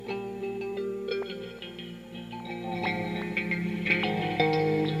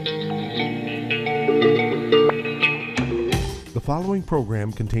following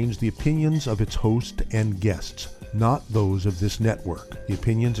program contains the opinions of its host and guests, not those of this network. The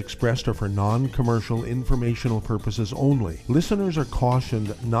opinions expressed are for non-commercial informational purposes only. Listeners are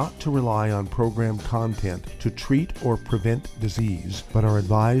cautioned not to rely on program content to treat or prevent disease, but are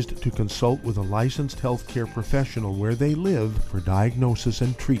advised to consult with a licensed healthcare professional where they live for diagnosis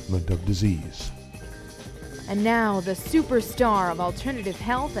and treatment of disease. And now, the superstar of alternative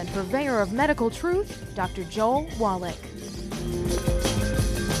health and purveyor of medical truth, Dr. Joel Wallach.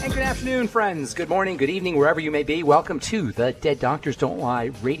 And good afternoon, friends. Good morning, good evening, wherever you may be. Welcome to the Dead Doctors Don't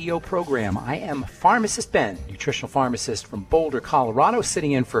Lie radio program. I am Pharmacist Ben, nutritional pharmacist from Boulder, Colorado,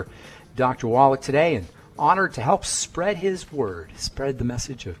 sitting in for Dr. Wallach today, and honored to help spread his word, spread the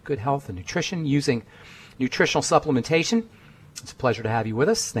message of good health and nutrition using nutritional supplementation. It's a pleasure to have you with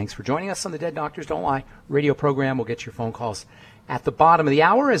us. Thanks for joining us on the Dead Doctors Don't Lie radio program. We'll get your phone calls at the bottom of the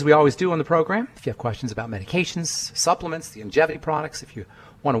hour, as we always do on the program. If you have questions about medications, supplements, the longevity products, if you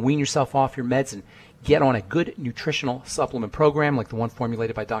want to wean yourself off your meds and get on a good nutritional supplement program like the one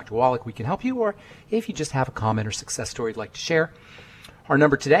formulated by Dr. Wallach, we can help you. Or if you just have a comment or success story you'd like to share, our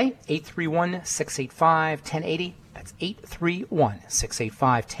number today, 831-685-1080. That's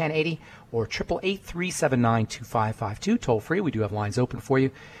 831-685-1080 or 888-379-2552. Toll free. We do have lines open for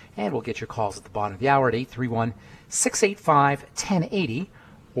you. And we'll get your calls at the bottom of the hour at 831-685-1080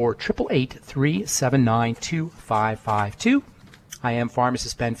 or 888-379-2552. I am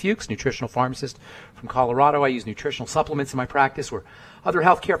Pharmacist Ben Fuchs, nutritional pharmacist from Colorado. I use nutritional supplements in my practice where other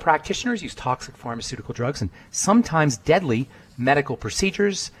healthcare practitioners use toxic pharmaceutical drugs and sometimes deadly medical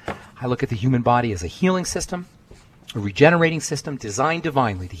procedures. I look at the human body as a healing system, a regenerating system designed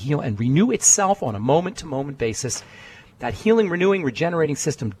divinely to heal and renew itself on a moment-to-moment basis. That healing, renewing, regenerating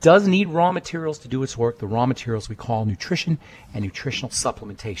system does need raw materials to do its work, the raw materials we call nutrition and nutritional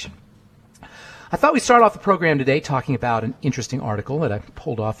supplementation. I thought we'd start off the program today talking about an interesting article that I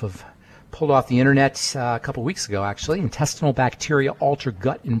pulled off the internet a couple weeks ago, actually. Intestinal bacteria alter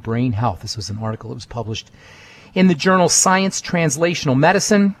gut and brain health. This was an article that was published in the journal Science Translational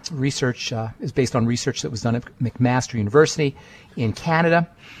Medicine. Research is based on research that was done at McMaster University in Canada.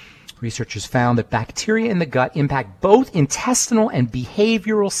 Researchers found that bacteria in the gut impact both intestinal and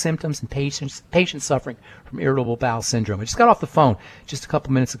behavioral symptoms in patients suffering from irritable bowel syndrome. I just got off the phone just a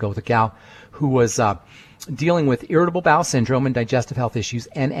couple minutes ago with a gal who was dealing with irritable bowel syndrome and digestive health issues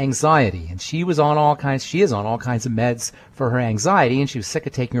and anxiety. And she is on all kinds of meds for her anxiety, and she was sick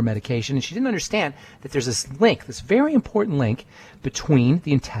of taking her medication, and she didn't understand that there's this link, this very important link between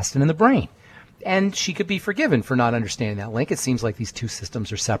the intestine and the brain. And she could be forgiven for not understanding that link. It seems like these two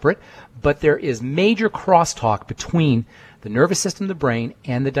systems are separate, but there is major crosstalk between the nervous system, the brain,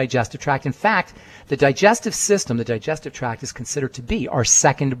 and the digestive tract. In fact, the digestive system, the digestive tract, is considered to be our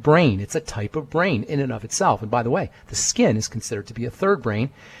second brain. It's a type of brain in and of itself. And by the way, the skin is considered to be a third brain.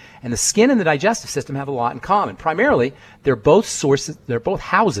 And the skin and the digestive system have a lot in common. Primarily, they're both sources, they're both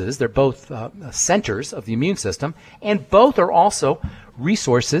houses, they're both centers of the immune system, and both are also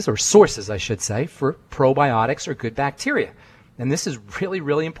resources, or sources, I should say, for probiotics or good bacteria. And this is really,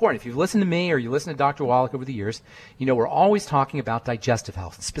 really important. If you've listened to me or you listen to Dr. Wallach over the years, you know we're always talking about digestive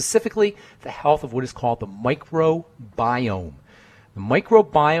health, specifically the health of what is called the microbiome. The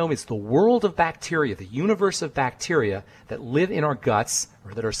microbiome is the world of bacteria, the universe of bacteria that live in our guts,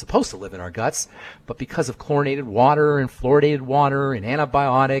 or that are supposed to live in our guts, but because of chlorinated water and fluoridated water and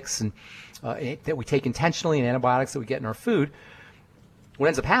antibiotics and that we take intentionally and antibiotics that we get in our food, what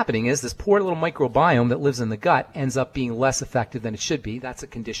ends up happening is this poor little microbiome that lives in the gut ends up being less effective than it should be. That's a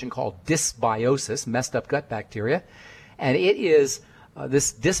condition called dysbiosis, messed up gut bacteria. And it is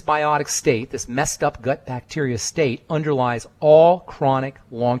this dysbiotic state, this messed up gut bacteria state, underlies all chronic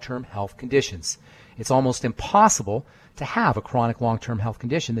long-term health conditions. It's almost impossible to have a chronic long-term health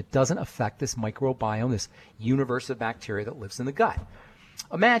condition that doesn't affect this microbiome, this universe of bacteria that lives in the gut.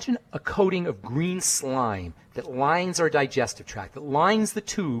 Imagine a coating of green slime that lines our digestive tract, that lines the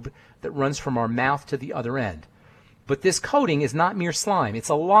tube that runs from our mouth to the other end. But this coating is not mere slime. It's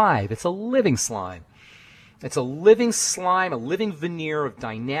alive. It's a living slime. It's a living slime, a living veneer of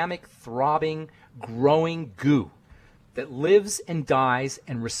dynamic, throbbing, growing goo that lives and dies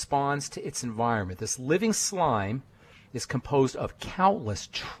and responds to its environment. This living slime is composed of countless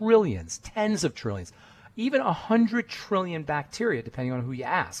trillions, tens of trillions, even 100 trillion bacteria, depending on who you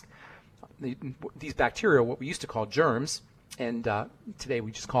ask. These bacteria are what we used to call germs, and today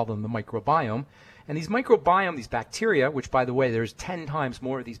we just call them the microbiome. And these microbiome, these bacteria, which, by the way, there's 10 times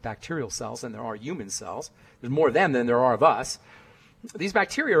more of these bacterial cells than there are human cells. There's more of them than there are of us. These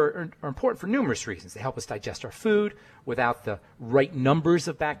bacteria are important for numerous reasons. They help us digest our food. Without the right numbers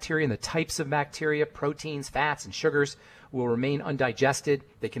of bacteria and the types of bacteria, proteins, fats, and sugars, will remain undigested.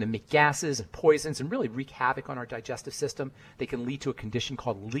 They can emit gases and poisons and really wreak havoc on our digestive system. They can lead to a condition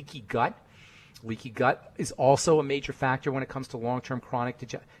called leaky gut. Leaky gut is also a major factor when it comes to long-term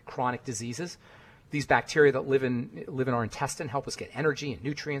chronic diseases. These bacteria that live in our intestine help us get energy and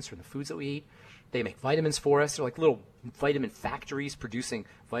nutrients from the foods that we eat. They make vitamins for us. They're like little vitamin factories producing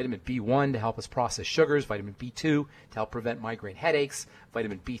vitamin B1 to help us process sugars, vitamin B2 to help prevent migraine headaches,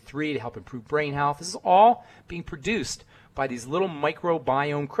 vitamin B3 to help improve brain health. This is all being produced by these little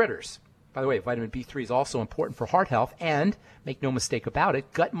microbiome critters. By the way, vitamin B3 is also important for heart health, and make no mistake about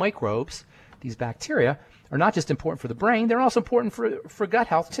it, gut microbes, these bacteria, are not just important for the brain, they're also important for gut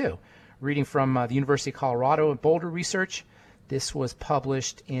health too. Reading from the University of Colorado and Boulder Research, this was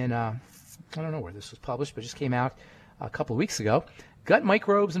published in I don't know where this was published, but it just came out a couple of weeks ago. Gut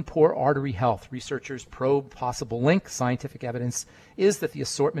microbes and poor artery health. Researchers probe possible link. Scientific evidence is that the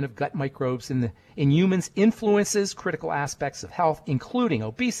assortment of gut microbes in humans influences critical aspects of health, including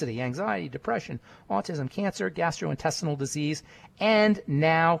obesity, anxiety, depression, autism, cancer, gastrointestinal disease, and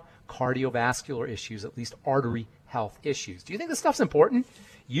now cardiovascular issues, at least artery health issues. Do you think this stuff's important?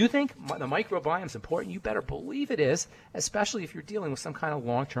 You think the microbiome is important? You better believe it is, especially if you're dealing with some kind of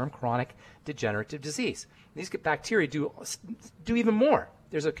long-term chronic degenerative disease. These bacteria do even more.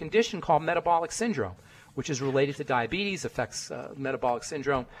 There's a condition called metabolic syndrome, which is related to diabetes, affects metabolic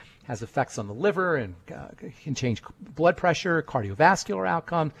syndrome, has effects on the liver and can change blood pressure, cardiovascular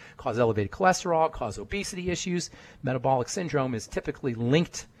outcome, cause elevated cholesterol, cause obesity issues. Metabolic syndrome is typically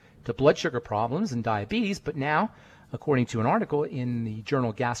linked to blood sugar problems and diabetes, but now, according to an article in the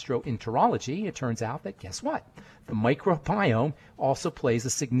journal Gastroenterology, it turns out that, guess what? The microbiome also plays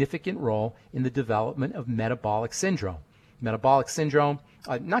a significant role in the development of metabolic syndrome. Metabolic syndrome,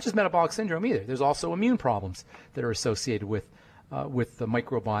 not just metabolic syndrome either, there's also immune problems that are associated with the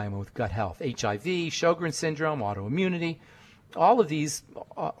microbiome and with gut health. HIV, Sjogren's syndrome, autoimmunity, all of these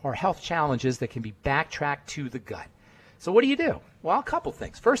are health challenges that can be backtracked to the gut. So what do you do? Well, a couple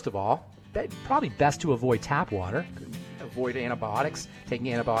things. First of all, probably best to avoid tap water, avoid antibiotics,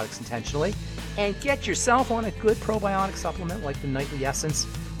 taking antibiotics intentionally, and get yourself on a good probiotic supplement like the Nightly Essence,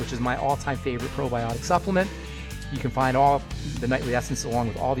 which is my all-time favorite probiotic supplement. You can find all the Nightly Essence along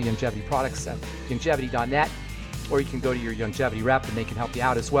with all the Youngevity products at Youngevity.net, or you can go to your Youngevity rep and they can help you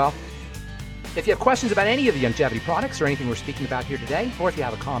out as well. If you have questions about any of the Youngevity products or anything we're speaking about here today, or if you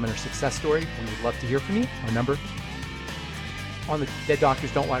have a comment or success story, we would love to hear from you. Our number on the Dead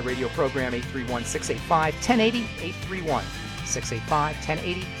Doctors Don't Lie radio program, 831-685-1080,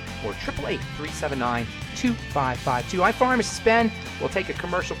 831-685-1080, or 888-379-2552. I'm Pharmacist Ben. We'll take a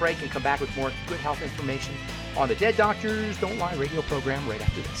commercial break and come back with more good health information on the Dead Doctors Don't Lie radio program right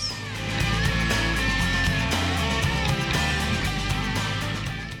after this.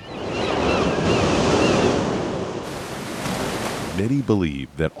 Many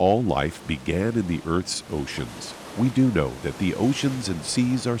believe that all life began in the Earth's oceans. We do know that the oceans and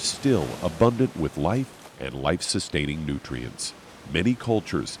seas are still abundant with life and life-sustaining nutrients. Many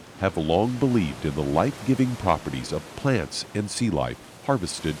cultures have long believed in the life-giving properties of plants and sea life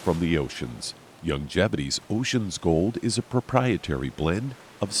harvested from the oceans. Youngevity's Ocean's Gold is a proprietary blend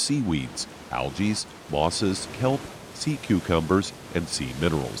of seaweeds, algae, mosses, kelp, sea cucumbers, and sea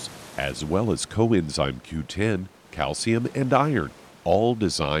minerals, as well as coenzyme Q10, calcium, and iron, all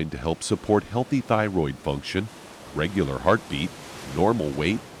designed to help support healthy thyroid function, regular heartbeat, normal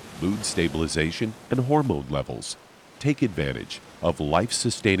weight, mood stabilization, and hormone levels. Take advantage of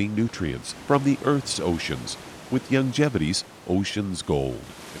life-sustaining nutrients from the Earth's oceans with Youngevity's Ocean's Gold.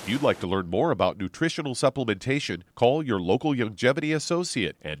 If you'd like to learn more about nutritional supplementation, call your local Youngevity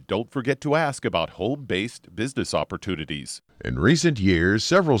associate, and don't forget to ask about home-based business opportunities. In recent years,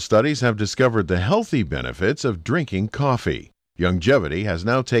 several studies have discovered the healthy benefits of drinking coffee. Youngevity has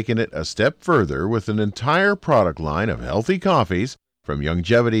now taken it a step further with an entire product line of healthy coffees from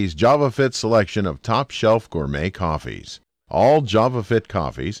Youngevity's JavaFit selection of top-shelf gourmet coffees. All JavaFit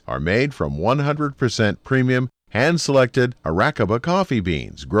coffees are made from 100% premium, hand-selected Arabica coffee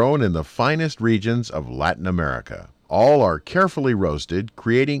beans grown in the finest regions of Latin America. All are carefully roasted,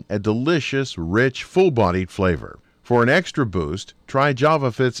 creating a delicious, rich, full-bodied flavor. For an extra boost, try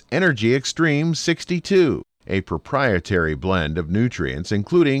JavaFit's Energy Extreme 62, a proprietary blend of nutrients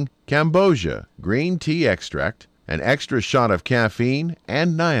including Cambogia, green tea extract, an extra shot of caffeine,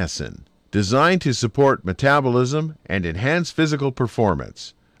 and niacin. Designed to support metabolism and enhance physical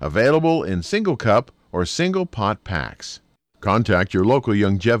performance. Available in single cup or single pot packs. Contact your local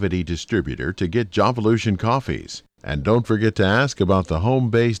Youngevity distributor to get Jovolution coffees. And don't forget to ask about the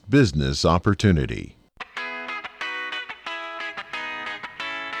home-based business opportunity.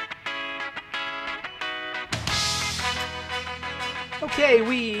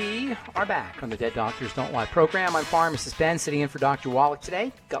 are back on the Dead Doctors Don't Lie program. I'm Pharmacist Ben, sitting in for Dr. Wallach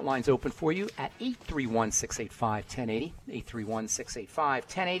today. Got lines open for you at 831-685-1080,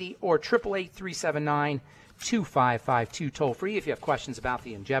 831-685-1080, or 888-379-2552, toll free if you have questions about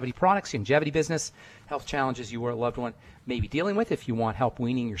the Youngevity products, Youngevity business, health challenges you or a loved one may be dealing with, if you want help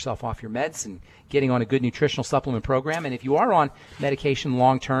weaning yourself off your meds and getting on a good nutritional supplement program. And if you are on medication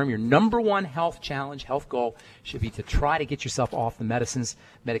long term, your number one health challenge, health goal should be to try to get yourself off the medicines.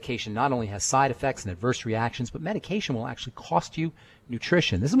 Medication not only has side effects and adverse reactions, but medication will actually cost you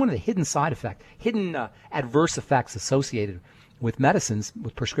nutrition. This is one of the hidden adverse effects associated with medicines,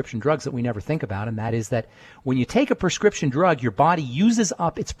 with prescription drugs that we never think about, and that is that when you take a prescription drug, your body uses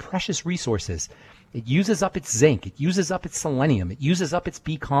up its precious resources. It uses up its zinc, it uses up its selenium, it uses up its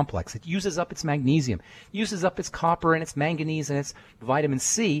B complex, it uses up its magnesium, uses up its copper and its manganese and its vitamin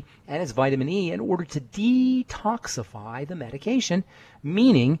C and its vitamin E in order to detoxify the medication,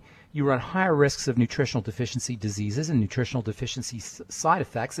 meaning you run higher risks of nutritional deficiency diseases and nutritional deficiency side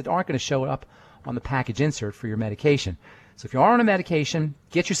effects that aren't going to show up on the package insert for your medication. So if you are on a medication,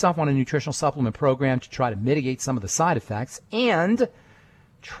 get yourself on a nutritional supplement program to try to mitigate some of the side effects and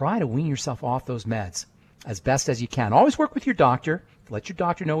try to wean yourself off those meds as best as you can. Always work with your doctor. Let your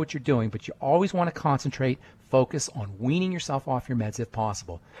doctor know what you're doing, but you always want to concentrate, focus on weaning yourself off your meds if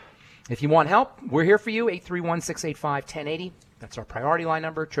possible. If you want help, we're here for you, 831-685-1080. That's our priority line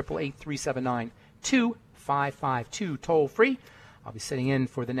number, 888-379-2552, toll free. I'll be sitting in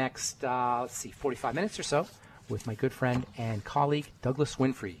for the next, 45 minutes or so with my good friend and colleague, Douglas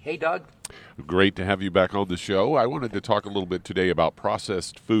Winfrey. Hey, Doug. Great to have you back on the show. I wanted to talk a little bit today about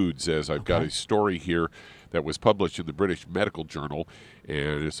processed foods, as I've got a story here that was published in the British Medical Journal,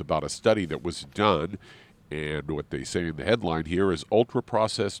 and it's about a study that was done. And what they say in the headline here is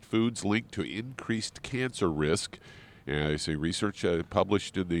ultra-processed foods linked to increased cancer risk. And they say research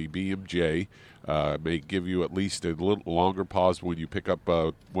published in the BMJ may give you at least a little longer pause when you pick up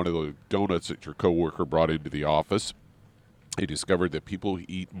one of the donuts that your coworker brought into the office. They discovered that people who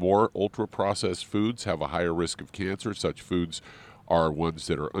eat more ultra-processed foods have a higher risk of cancer. Such foods are ones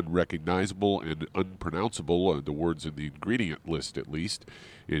that are unrecognizable and unpronounceable, the words in the ingredient list at least.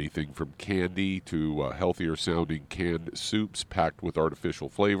 Anything from candy to healthier-sounding canned soups packed with artificial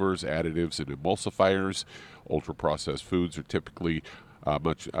flavors, additives, and emulsifiers. Ultra-processed foods are typically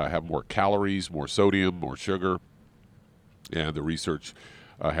have more calories, more sodium, more sugar. And the research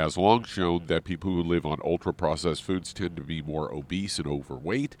has long shown that people who live on ultra-processed foods tend to be more obese and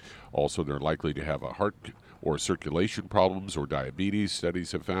overweight. Also, they're likely to have a heart or circulation problems or diabetes,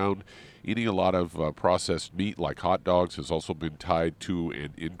 studies have found. Eating a lot of processed meat like hot dogs has also been tied to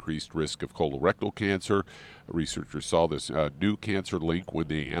an increased risk of colorectal cancer. Researchers saw this new cancer link when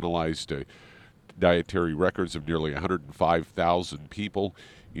they analyzed dietary records of nearly 105,000 people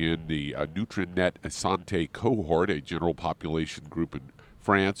in the Nutrinet Santé cohort, a general population group in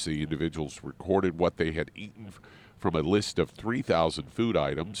France. The individuals recorded what they had eaten from a list of 3,000 food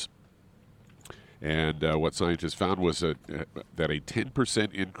items. And what scientists found was that a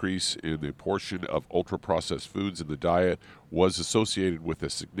 10% increase in the portion of ultra-processed foods in the diet was associated with a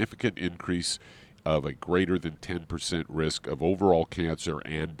significant increase of a greater than 10% risk of overall cancer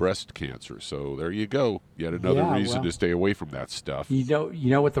and breast cancer. So there you go. Yet another reason to stay away from that stuff. You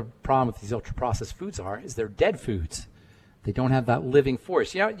know what the problem with these ultra-processed foods are is they're dead foods. They don't have that living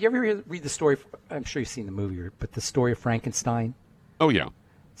force. You ever read the story? I'm sure you've seen the movie, but the story of Frankenstein? Oh, yeah.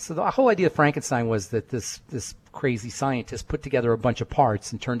 So the whole idea of Frankenstein was that this crazy scientist put together a bunch of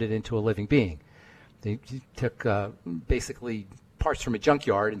parts and turned it into a living being. They took basically parts from a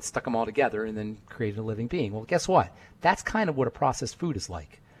junkyard and stuck them all together and then created a living being. Well, guess what? That's kind of what a processed food is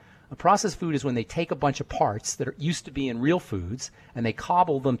like. A processed food is when they take a bunch of parts that used to be in real foods and they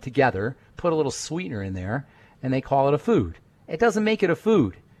cobble them together, put a little sweetener in there, and they call it a food. It doesn't make it a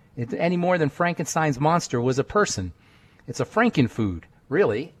food any more than Frankenstein's monster was a person. It's a frankenfood,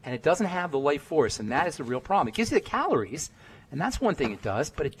 really, and it doesn't have the life force, and that is the real problem. It gives you the calories, and that's one thing it does,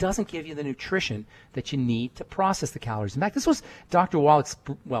 but it doesn't give you the nutrition that you need to process the calories. In fact, this was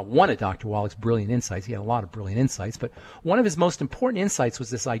one of Dr. Wallach's brilliant insights. He had a lot of brilliant insights, but one of his most important insights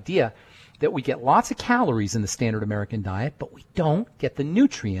was this idea that we get lots of calories in the standard American diet, but we don't get the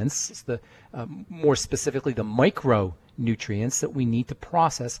nutrients, more specifically the micronutrients that we need to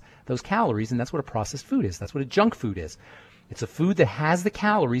process those calories, and that's what a processed food is. That's what a junk food is. It's a food that has the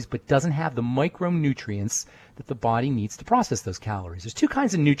calories but doesn't have the micronutrients that the body needs to process those calories. There's two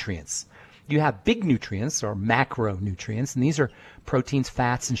kinds of nutrients. You have big nutrients, or macronutrients, and these are proteins,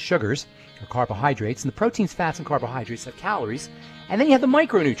 fats, and sugars, or carbohydrates. And the proteins, fats, and carbohydrates have calories. And then you have the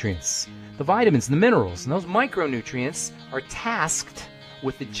micronutrients, the vitamins and the minerals. And those micronutrients are tasked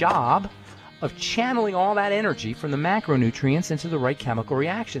with the job of channeling all that energy from the macronutrients into the right chemical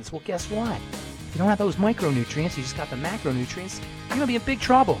reactions. Well, guess what? If you don't have those micronutrients, you just got the macronutrients, you're going to be in big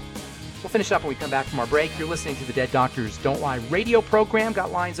trouble. We'll finish up when we come back from our break. You're listening to the Dead Doctors Don't Lie radio program.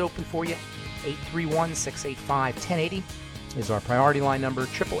 Got lines open for you. 831-685-1080 is our priority line number.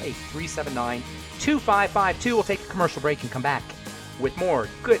 888-379-2552. We'll take a commercial break and come back with more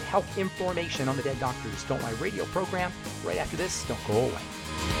good health information on the Dead Doctors Don't Lie radio program. Right after this, don't go away.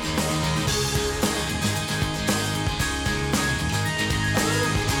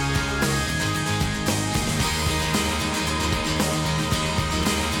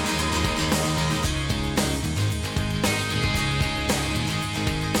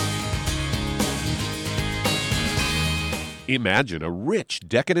 Imagine a rich,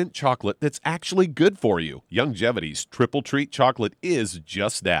 decadent chocolate that's actually good for you. Youngevity's Triple Treat chocolate is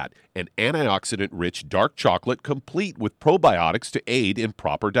just that, an antioxidant-rich dark chocolate complete with probiotics to aid in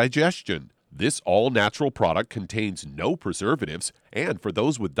proper digestion. This all-natural product contains no preservatives, and for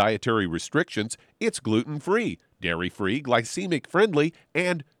those with dietary restrictions, it's gluten-free, dairy-free, glycemic-friendly,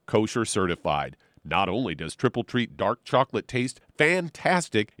 and kosher certified. Not only does Triple Treat dark chocolate taste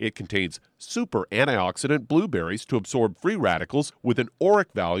fantastic, it contains super antioxidant blueberries to absorb free radicals with an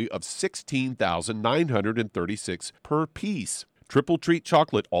ORAC value of 16,936 per piece. Triple Treat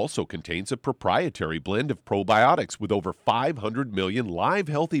chocolate also contains a proprietary blend of probiotics with over 500 million live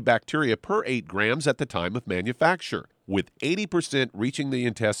healthy bacteria per 8 grams at the time of manufacture, with 80% reaching the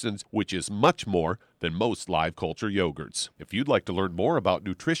intestines, which is much more than most live culture yogurts. If you'd like to learn more about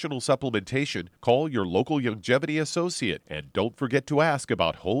nutritional supplementation, call your local Youngevity associate, and don't forget to ask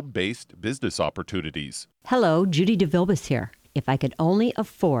about home-based business opportunities. Hello, Judy DeVilbus here. If I could only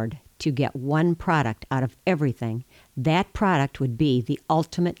afford to get one product out of everything, that product would be the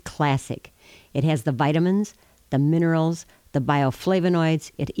Ultimate Classic. It has the vitamins, the minerals, the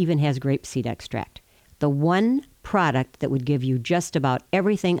bioflavonoids. It even has grapeseed extract. The one product that would give you just about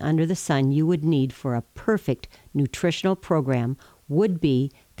everything under the sun you would need for a perfect nutritional program would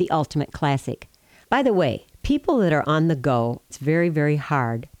be the Ultimate Classic. By the way, people that are on the go, it's very, very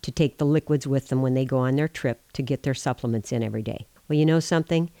hard to take the liquids with them when they go on their trip to get their supplements in every day. Well, you know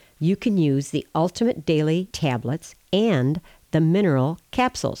something? You can use the Ultimate Daily tablets and the mineral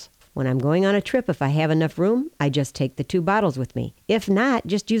capsules. When I'm going on a trip, if I have enough room, I just take the 2 bottles with me. If not,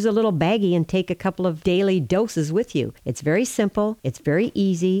 just use a little baggie and take a couple of daily doses with you. It's very simple. It's very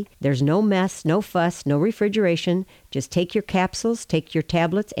easy. There's no mess, no fuss, no refrigeration. Just take your capsules, take your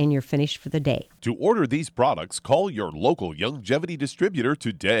tablets, and you're finished for the day. To order these products, call your local Youngevity distributor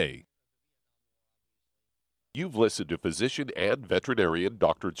today. You've listened to physician and veterinarian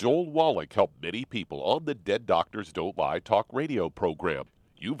Dr. Joel Wallach help many people on the Dead Doctors Don't Lie talk radio program.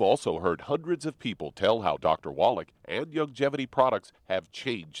 You've also heard hundreds of people tell how Dr. Wallach and Youngevity products have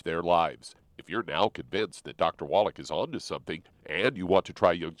changed their lives. If you're now convinced that Dr. Wallach is onto something and you want to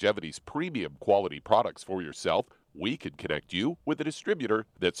try Youngevity's premium quality products for yourself, we can connect you with a distributor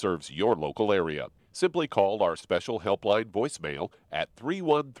that serves your local area. Simply call our special helpline voicemail at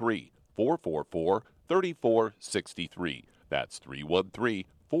 313-444-3463. That's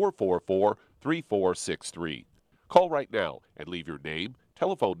 313-444-3463. Call right now and leave your name,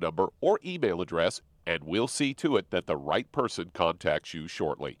 telephone number, or email address, and we'll see to it that the right person contacts you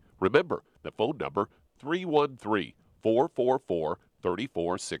shortly. Remember, the phone number,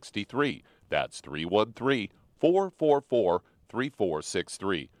 313-444-3463. That's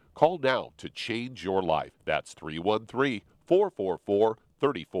 313-444-3463. Call now to change your life. That's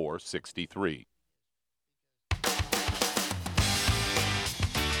 313-444-3463.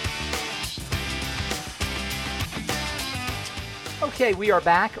 Okay, we are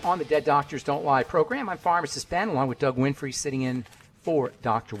back on the Dead Doctors Don't Lie program. I'm Pharmacist Ben, along with Doug Winfrey, sitting in for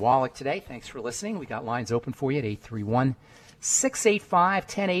Dr. Wallach today. Thanks for listening. We got lines open for you at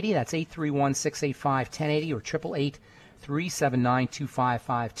 831-685-1080. That's 831-685-1080 or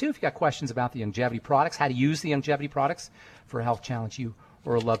 888-379-2552. If you got questions about the Youngevity products, how to use the Youngevity products for a health challenge you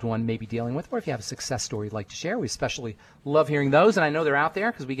or a loved one may be dealing with, or if you have a success story you'd like to share, we especially love hearing those. And I know they're out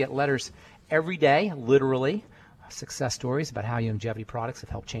there because we get letters every day, literally, success stories about how Youngevity products have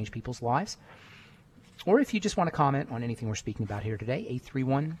helped change people's lives. Or if you just want to comment on anything we're speaking about here today,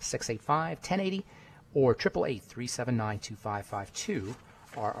 831-685-1080 or 888-379-2552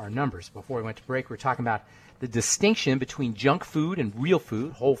 are our numbers. Before we went to break, we were talking about the distinction between junk food and real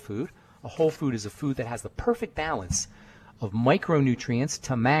food, whole food. A whole food is a food that has the perfect balance of micronutrients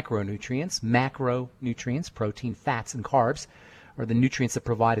to macronutrients. Macronutrients, protein, fats, and carbs, are the nutrients that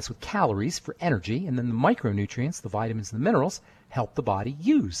provide us with calories for energy, and then the micronutrients, the vitamins and the minerals, help the body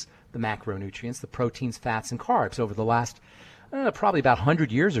use the macronutrients, the proteins, fats, and carbs. Over the last probably about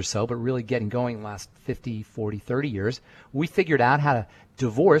 100 years or so, but really getting going in the last 50, 40, 30 years, we figured out how to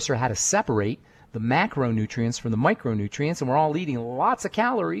divorce or how to separate the macronutrients from the micronutrients, and we're all eating lots of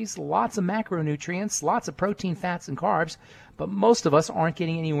calories, lots of macronutrients, lots of protein, fats, and carbs, but most of us aren't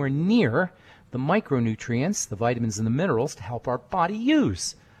getting anywhere near the micronutrients, the vitamins and the minerals to help our body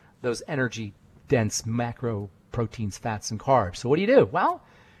use those energy-dense macro proteins, fats, and carbs. So what do? Well,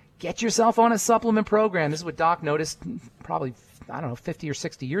 get yourself on a supplement program. This is what Doc noticed probably, 50 or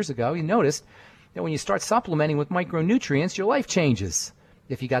 60 years ago. He noticed that when you start supplementing with micronutrients, your life changes.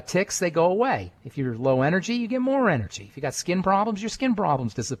 If you got tics, they go away. If you're low energy, you get more energy. If you got skin problems, your skin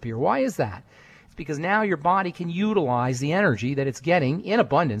problems disappear. Why is that? It's because now your body can utilize the energy that it's getting in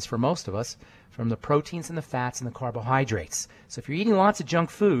abundance for most of us from the proteins and the fats and the carbohydrates. So if you're eating lots of junk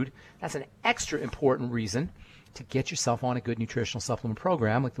food, that's an extra important reason to get yourself on a good nutritional supplement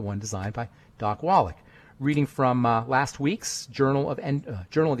program like the one designed by Doc Wallach. Reading from last week's Journal of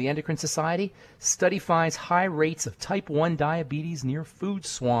the Endocrine Society, study finds high rates of type 1 diabetes near food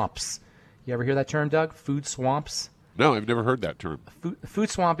swamps. You ever hear that term, Doug? Food swamps? No, I've never heard that term.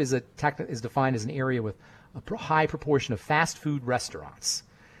 Food swamp is defined as an area with a high proportion of fast food restaurants.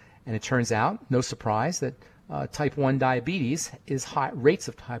 And it turns out, no surprise, that type 1 diabetes is high. Rates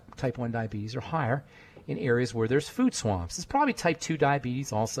of type 1 diabetes are higher in areas where there's food swamps. It's probably type 2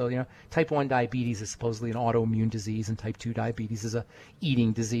 diabetes also. Type 1 diabetes is supposedly an autoimmune disease, and type 2 diabetes is a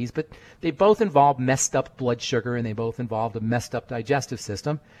eating disease. But they both involve messed up blood sugar, and they both involve a messed up digestive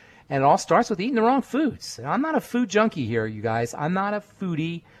system. And it all starts with eating the wrong foods. And I'm not a food junkie here, you guys. I'm not a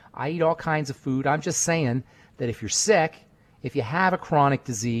foodie. I eat all kinds of food. I'm just saying that if you're sick, if you have a chronic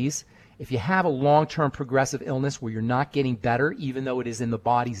disease, if you have a long-term progressive illness where you're not getting better, even though it is in the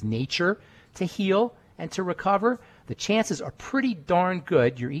body's nature to heal and to recover, the chances are pretty darn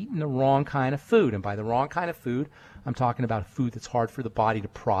good you're eating the wrong kind of food. And by the wrong kind of food, I'm talking about food that's hard for the body to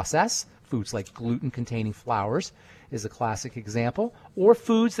process. Foods like gluten-containing flours is a classic example, or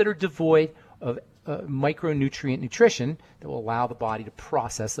foods that are devoid of micronutrient nutrition that will allow the body to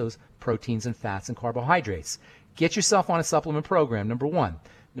process those proteins and fats and carbohydrates. Get yourself on a supplement program, number one.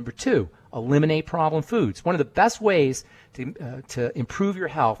 Number two, eliminate problem foods. One of the best ways to improve your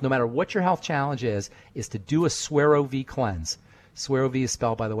health, no matter what your health challenge is to do a Suerovi cleanse. Suerovi is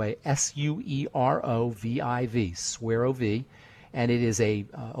spelled, by the way, Sueroviv, Suerovi. And it is a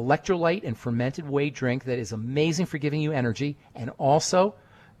electrolyte and fermented whey drink that is amazing for giving you energy, and also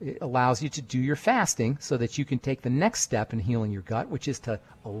it allows you to do your fasting so that you can take the next step in healing your gut, which is to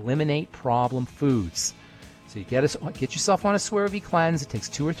eliminate problem foods. So you get yourself on a Suerovi cleanse. It takes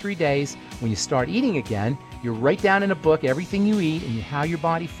 2 or 3 days. When you start eating again, you write down in a book everything you eat and how your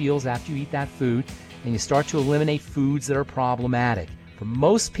body feels after you eat that food, and you start to eliminate foods that are problematic. For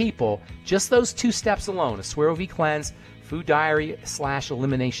most people, just those 2 steps alone, a Suerovi cleanse, food diary /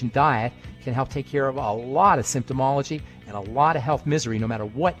 elimination diet, can help take care of a lot of symptomology and a lot of health misery, no matter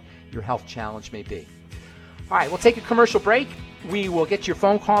what your health challenge may be. All right, we'll take a commercial break. We will get your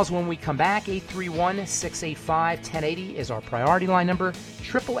phone calls when we come back. 831-685-1080 is our priority line number.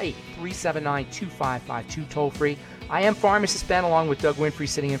 888-379-2552 toll free. I am Pharmacist Ben, along with Doug Winfrey,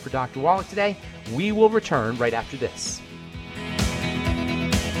 sitting in for Dr. Wallach today. We will return right after this.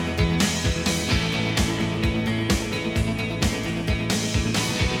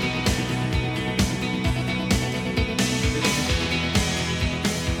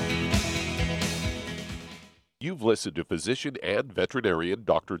 You've listened to physician and veterinarian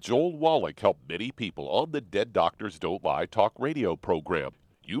Dr. Joel Wallach help many people on the Dead Doctors Don't Lie talk radio program.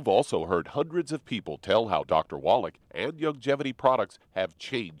 You've also heard hundreds of people tell how Dr. Wallach and Youngevity products have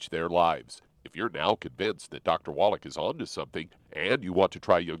changed their lives. If you're now convinced that Dr. Wallach is onto something and you want to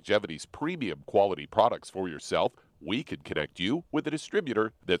try Youngevity's premium quality products for yourself, we can connect you with a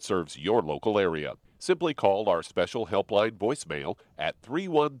distributor that serves your local area. Simply call our special helpline voicemail at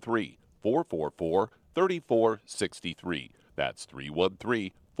 313-444-3463. That's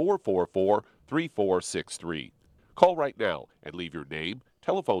 313-444-3463. Call right now and leave your name,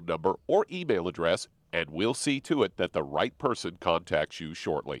 telephone number, or email address, and we'll see to it that the right person contacts you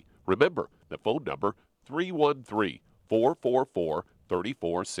shortly. Remember, the phone number,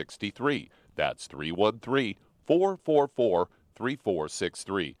 313-444-3463. That's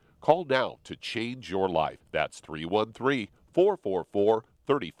 313-444-3463. Call now to change your life. That's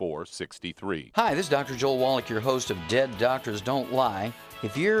 313-444-3463. Hi, this is Dr. Joel Wallach, your host of Dead Doctors Don't Lie.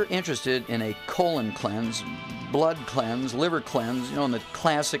 If you're interested in a colon cleanse, blood cleanse, liver cleanse, in the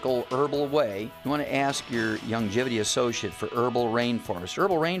classical herbal way, you want to ask your Youngevity associate for Herbal Rainforest.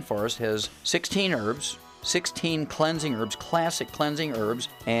 Herbal Rainforest has 16 herbs, 16 cleansing herbs, classic cleansing herbs,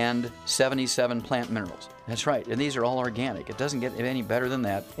 and 77 plant minerals. That's right, and these are all organic. It doesn't get any better than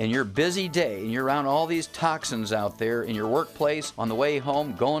that. In your busy day, and you're around all these toxins out there in your workplace, on the way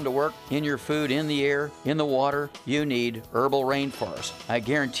home, going to work, in your food, in the air, in the water, you need Herbal Rainforest. I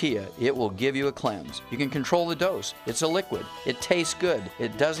guarantee you, it will give you a cleanse. You can control the dose. It's a liquid. It tastes good.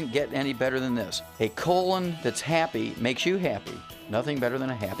 It doesn't get any better than this. A colon that's happy makes you happy. Nothing better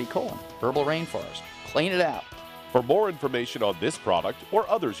than a happy colon. Herbal Rainforest. Clean it out. For more information on this product or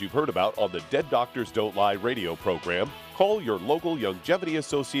others you've heard about on the Dead Doctors Don't Lie radio program, call your local Youngevity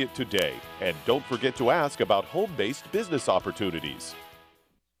associate today. And don't forget to ask about home-based business opportunities.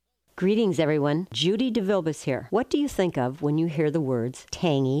 Greetings, everyone. Judy DeVilbus here. What do you think of when you hear the words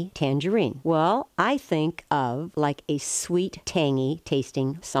tangy tangerine? Well, I think of like a sweet, tangy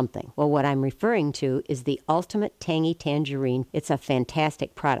tasting something. Well, what I'm referring to is the Ultimate Tangy Tangerine. It's a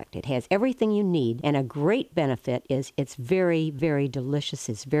fantastic product. It has everything you need, and a great benefit is it's very, very delicious.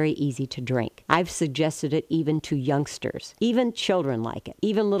 It's very easy to drink. I've suggested it even to youngsters. Even children like it.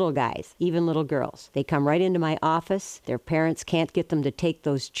 Even little guys. Even little girls. They come right into my office. Their parents can't get them to take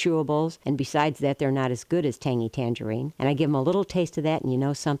those chewable, and besides that, they're not as good as Tangy Tangerine. And I give them a little taste of that, and you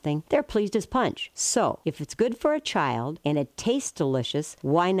know something? They're pleased as punch. So, if it's good for a child and it tastes delicious,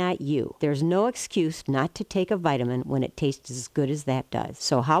 why not you? There's no excuse not to take a vitamin when it tastes as good as that does.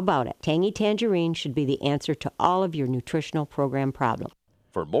 So how about it? Tangy Tangerine should be the answer to all of your nutritional program problems.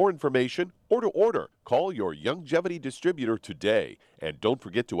 For more information or to order, call your Youngevity distributor today. And don't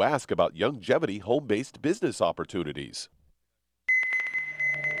forget to ask about Youngevity home-based business opportunities.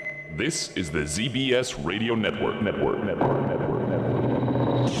 This is the ZBS Radio Network.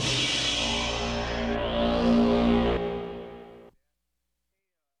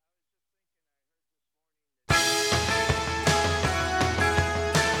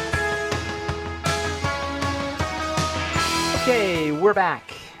 Okay, we're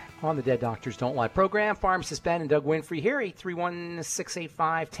back on the Dead Doctors Don't Lie program. Pharmacist Ben and Doug Winfrey here.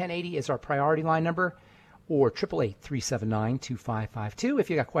 831-685-1080 is our priority line number, or 888-379-2552. If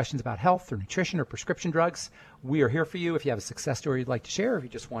you got questions about health or nutrition or prescription drugs, we are here for you. If you have a success story you'd like to share, or if you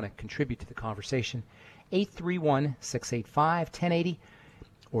just want to contribute to the conversation, 831-685-1080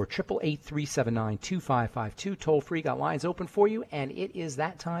 or 888-379-2552. Toll free, got lines open for you, and it is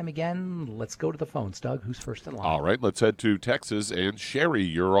that time again. Let's go to the phones. Doug, who's first in line? All right, let's head to Texas. And Sherry,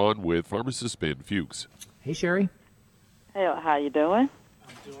 you're on with Pharmacist Ben Fuchs. Hey, Sherry. Hey, how you doing?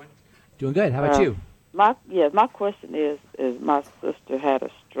 I'm doing good. How about you? My question is my sister had a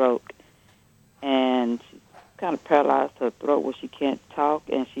stroke, and she kind of paralyzed her throat where she can't talk,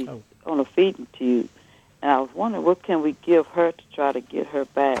 and she's on a feeding tube. And I was wondering, what can we give her to try to get her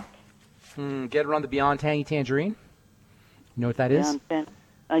back? Get her on the Beyond Tangy Tangerine. You know what that is? Yes.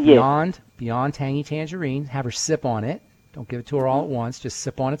 Beyond Tangy Tangerine. Have her sip on it. Don't give it to her all at once. Just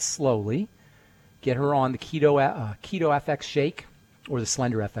sip on it slowly. Get her on the Keto FX shake or the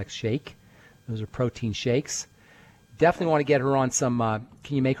Slender FX shake. Those are protein shakes. Definitely want to get her on some,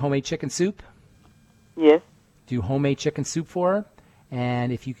 can you make homemade chicken soup? Yes. Do homemade chicken soup for her.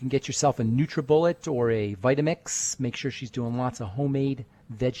 And if you can get yourself a NutriBullet or a Vitamix, make sure she's doing lots of homemade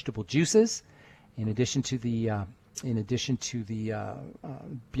vegetable juices. In addition to the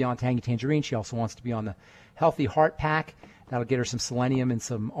Beyond Tangy Tangerine, she also wants to be on the Healthy Heart Pack. That'll get her some selenium and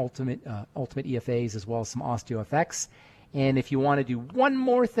some ultimate EFAs, as well as some OsteoFX. And if you want to do one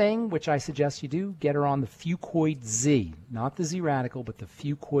more thing, which I suggest you do, get her on the Fucoid Z. Not the Z Radical, but the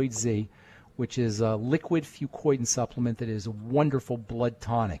Fucoid Z, which is a liquid fucoidin supplement that is a wonderful blood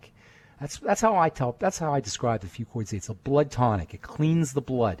tonic. That's how I describe the Fucoid Z. It's a blood tonic. It cleans the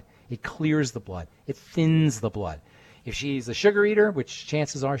blood. It clears the blood. It thins the blood. If she's a sugar eater, which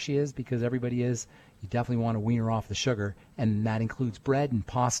chances are she is, because everybody is, you definitely want to wean her off the sugar, and that includes bread and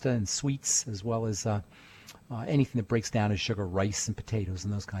pasta and sweets, as well as anything that breaks down as sugar, rice and potatoes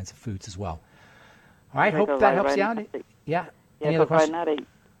and those kinds of foods as well. All right, hope that helps you out. Yeah. Any other questions? Right now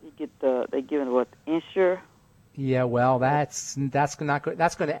they give it what, Ensure? Yeah, well, that's not going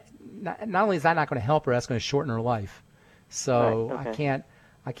to not only is that not going to help her, that's going to shorten her life. So right, okay.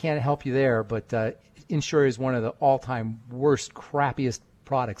 I can't help you there, but Ensure is one of the all-time worst, crappiest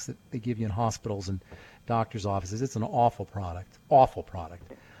products that they give you in hospitals and doctors' offices. It's an awful product. Awful product.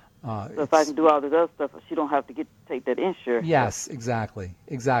 So if I can do all this other stuff, she don't have to take that Ensure. Yes, exactly.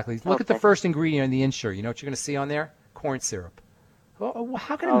 Look at the first ingredient in the Ensure. You know what you're going to see on there? Corn syrup. Well,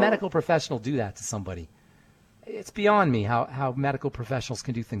 how can a medical professional do that to somebody? It's beyond me how medical professionals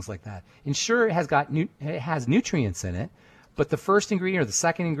can do things like that. Ensure has nutrients in it, but the first ingredient or the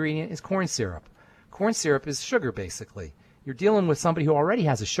second ingredient is corn syrup. Corn syrup is sugar, basically. You're dealing with somebody who already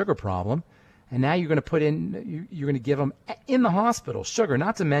has a sugar problem, And now you're going to put in, you're going to give them in the hospital sugar,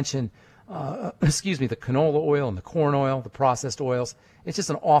 not to mention, the canola oil and the corn oil, the processed oils. It's just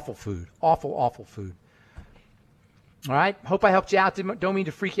an awful food, awful food. All right. Hope I helped you out. Don't mean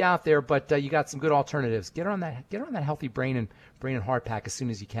to freak you out there, but you got some good alternatives. Get her on that healthy brain and heart pack as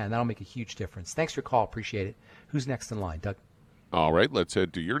soon as you can. That'll make a huge difference. Thanks for your call. Appreciate it. Who's next in line, Doug? All right, let's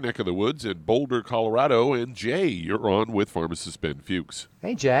head to your neck of the woods in Boulder, Colorado. And Jay, you're on with pharmacist Ben Fuchs.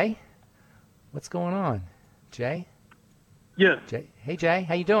 Hey, Jay. What's going on? Jay? Yes. Jay. Hey, Jay.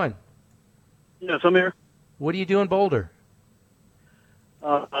 How you doing? Yes, I'm here. What do you do in Boulder?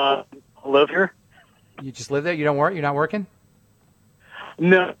 I live here. You just live there? You don't work? You're not working?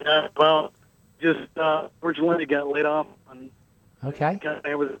 No, well, just originally got laid off. Okay.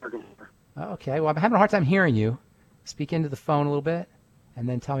 I was working for. Okay. Well, I'm having a hard time hearing you. Speak into the phone a little bit, and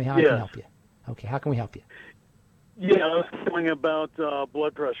then tell me how I can help you. Okay. How can we help you? Yeah, I was calling about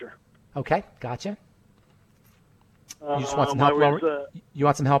blood pressure. Okay. Gotcha. You just want some help you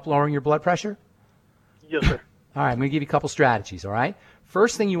want some help lowering your blood pressure? Yes, sir. All right. I'm going to give you a couple strategies. All right.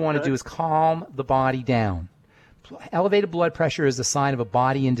 First thing you want to do is calm the body down. Elevated blood pressure is a sign of a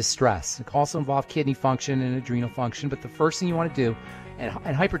body in distress. It can also involve kidney function and adrenal function, but the first thing you want to do, and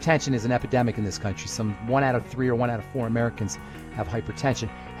hypertension is an epidemic in this country. 1 out of 3 or 1 out of 4 Americans have hypertension.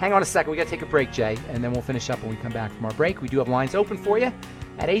 Hang on a second. We got to take a break, Jay, and then we'll finish up when we come back from our break. We do have lines open for you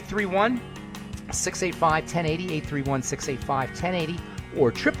at 831-685-1080, 831-685-1080,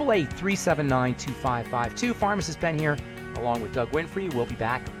 or 888-379-2552. Pharmacist Ben here, along with Doug Winfrey. We'll be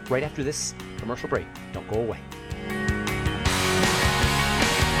back right after this commercial break. Don't go away.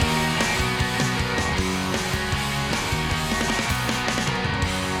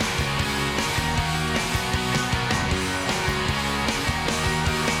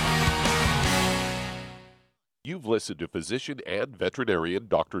 You've listened to physician and veterinarian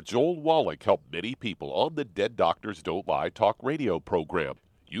Dr. Joel Wallach help many people on the Dead Doctors Don't Lie talk radio program.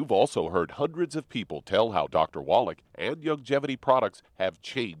 You've also heard hundreds of people tell how Dr. Wallach and Youngevity products have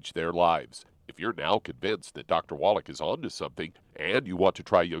changed their lives. If you're now convinced that Dr. Wallach is onto something and you want to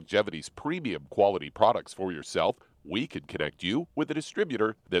try Youngevity's premium quality products for yourself, we can connect you with a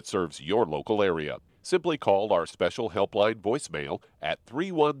distributor that serves your local area. Simply call our special helpline voicemail at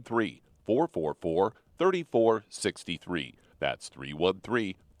 313-444-3463. That's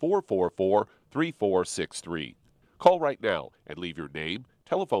 313-444-3463. Call right now and leave your name,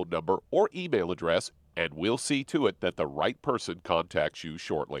 telephone number, or email address, and we'll see to it that the right person contacts you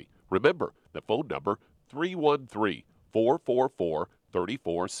shortly. Remember, the phone number,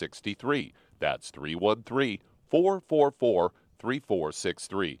 313-444-3463. That's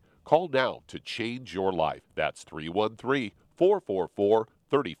 313-444-3463. Call now to change your life. That's 313-444-3463.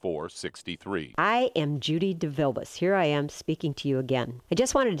 3463. I am Judy DeVilbus. Here I am speaking to you again. I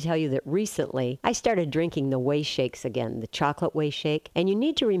just wanted to tell you that recently I started drinking the Whey Shakes again, the chocolate Whey Shake. And you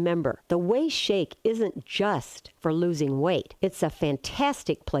need to remember, the Whey Shake isn't just for losing weight. It's a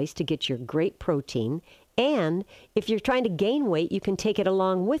fantastic place to get your great protein. And if you're trying to gain weight, you can take it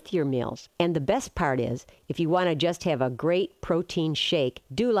along with your meals. And the best part is, if you want to just have a great protein shake,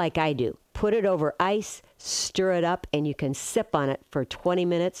 do like I do. Put it over ice, stir it up, and you can sip on it for 20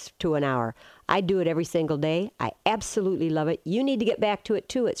 minutes to an hour. I do it every single day. I absolutely love it. You need to get back to it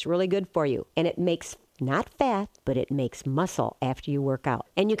too. It's really good for you. And it makes not fat, but it makes muscle after you work out.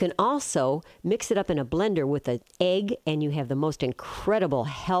 And you can also mix it up in a blender with an egg, and you have the most incredible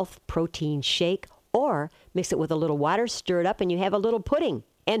health protein shake. Or mix it with a little water, stir it up, and you have a little pudding.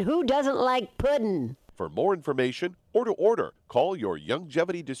 And who doesn't like pudding? For more information or to order, call your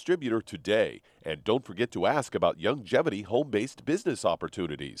Youngevity distributor today. And don't forget to ask about Youngevity home-based business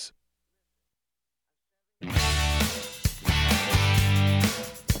opportunities.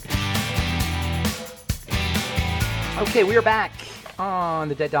 Okay, we are back on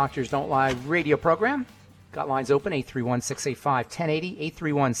the Dead Doctors Don't Lie radio program. Got lines open, 831-685-1080,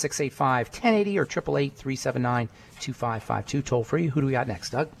 831-685-1080, or 888-379-2552. Toll free. Who do we got next,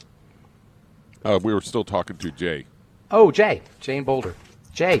 Doug? We were still talking to Jay. Oh, Jay. Jay in Boulder.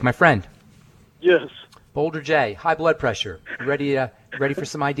 Jay, my friend. Yes. Boulder Jay, high blood pressure. You ready for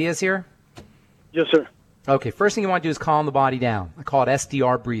some ideas here? Yes, sir. Okay, first thing you want to do is calm the body down. I call it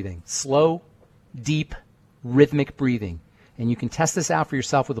SDR breathing. Slow, deep, rhythmic breathing. And you can test this out for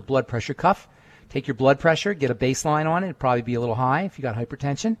yourself with a blood pressure cuff. Take your blood pressure, get a baseline on it. It'd probably be a little high if you got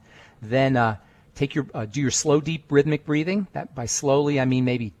hypertension. Then do your slow, deep, rhythmic breathing. That by slowly, I mean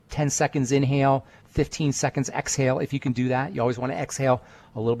maybe 10 seconds inhale, 15 seconds exhale. If you can do that, you always want to exhale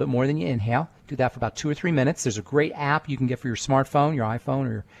a little bit more than you inhale. Do that for about 2 or 3 minutes. There's a great app you can get for your smartphone, your iPhone,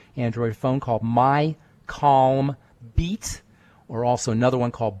 or your Android phone called My Calm Beat. or also another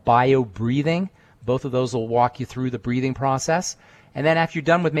one called bio-breathing. Both of those will walk you through the breathing process. And then after you're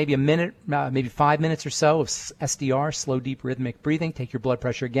done with maybe a minute, maybe 5 minutes or so of SDR, slow, deep, rhythmic breathing, take your blood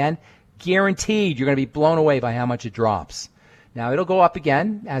pressure again. Guaranteed you're going to be blown away by how much it drops. Now, it'll go up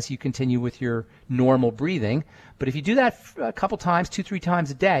again as you continue with your normal breathing. But if you do that a couple times, 2-3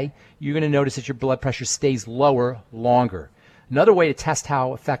 times a day, you're going to notice that your blood pressure stays lower longer. Another way to test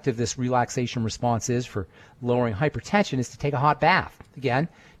how effective this relaxation response is for lowering hypertension is to take a hot bath. Again,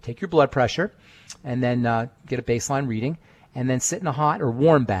 take your blood pressure and then get a baseline reading, and then sit in a hot or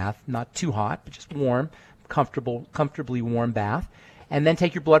warm bath, not too hot, but just warm, comfortably warm bath. And then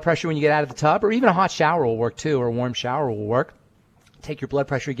take your blood pressure when you get out of the tub, or even a hot shower will work too, or a warm shower will work. Take your blood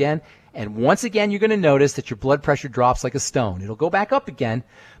pressure again, and once again you're going to notice that your blood pressure drops like a stone. It'll go back up again,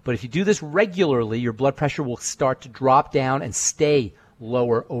 but if you do this regularly, your blood pressure will start to drop down and stay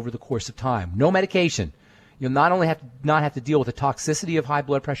lower over the course of time. No medication. You'll not only not have to deal with the toxicity of high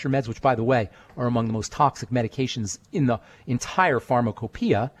blood pressure meds, which, by the way, are among the most toxic medications in the entire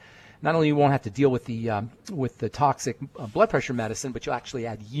pharmacopoeia. Not only you won't have to deal with the toxic blood pressure medicine, but you'll actually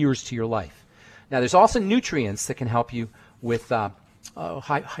add years to your life. Now, there's also nutrients that can help you with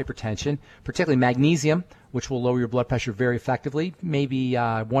hypertension, particularly magnesium, which will lower your blood pressure very effectively. Maybe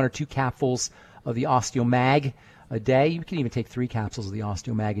 1 or 2 capsules of the OsteoMag a day. You can even take 3 capsules of the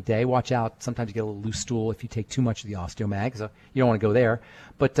OsteoMag a day. Watch out. Sometimes you get a little loose stool if you take too much of the OsteoMag, so you don't want to go there.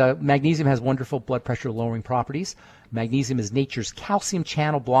 But magnesium has wonderful blood pressure lowering properties. Magnesium is nature's calcium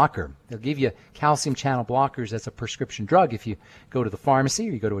channel blocker. They'll give you calcium channel blockers as a prescription drug if you go to the pharmacy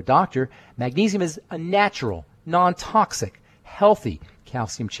or you go to a doctor. Magnesium is a natural, non-toxic, healthy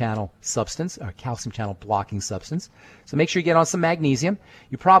calcium channel substance, or calcium channel blocking substance. So make sure you get on some magnesium.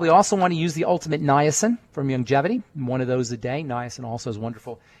 You probably also want to use the Ultimate Niacin from Youngevity, one of those a day. Niacin also has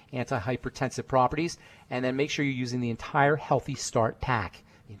wonderful antihypertensive properties. And then make sure you're using the entire Healthy Start pack.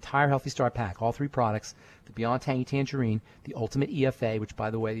 The entire Healthy Start pack, all 3 products, the Beyond Tangy Tangerine, the Ultimate EFA, which, by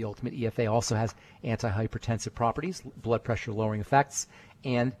the way, the Ultimate EFA also has antihypertensive properties, blood pressure lowering effects,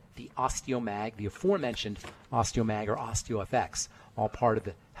 and the OsteoMag, the aforementioned OsteoMag or OsteoFX, all part of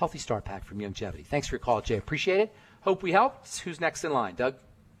the Healthy Start pack from Youngevity. Thanks for your call, Jay. Appreciate it. Hope we helped. Who's next in line? Doug?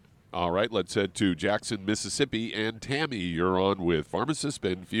 All right, let's head to Jackson, Mississippi. And Tammy, you're on with pharmacist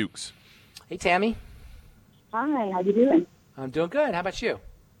Ben Fuchs. Hey, Tammy. Hi, how you doing? I'm doing good. How about you?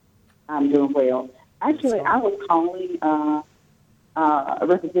 I'm doing well. Actually, I was calling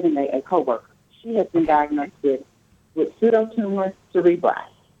representing a coworker. She has been diagnosed with pseudotumor cerebri.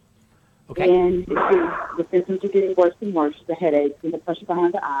 Okay. And the symptoms are getting worse and worse, the headaches and the pressure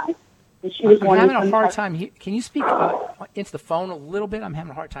behind the eyes. And she was I'm having a hard time. Can you speak into the phone a little bit? I'm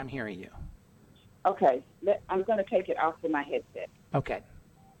having a hard time hearing you. Okay. I'm going to take it off of my headset. Okay.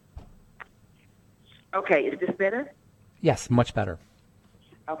 Okay. Is this better? Yes, much better.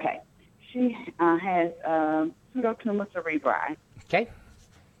 Okay. She has pseudotumor cerebri. Okay.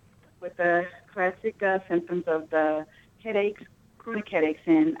 With the classic symptoms of the headaches, chronic headaches,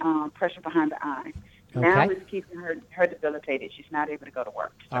 and pressure behind the eyes. Okay. Now it's keeping her debilitated. She's not able to go to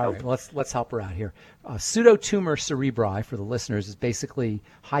work. So. All right, let's help her out here. Pseudotumor cerebri, for the listeners, is basically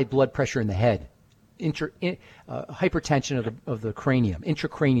high blood pressure in the head, hypertension of the cranium,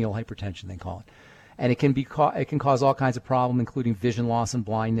 intracranial hypertension they call it, and it can cause all kinds of problems, including vision loss and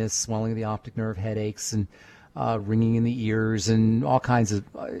blindness, swelling of the optic nerve, headaches, and ringing in the ears, and all kinds of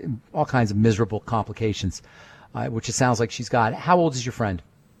miserable complications, which it sounds like she's got. How old is your friend?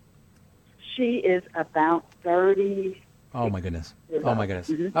 She is about 30. Oh, my goodness.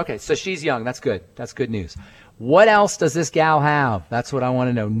 Mm-hmm. Okay, so she's young. That's good. That's good news. What else does this gal have? That's what I want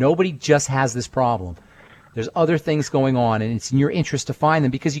to know. Nobody just has this problem. There's other things going on, and it's in your interest to find them,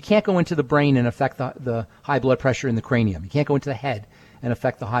 because you can't go into the brain and affect the high blood pressure in the cranium. You can't go into the head and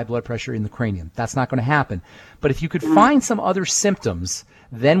affect the high blood pressure in the cranium. That's not going to happen. But if you could find some other symptoms,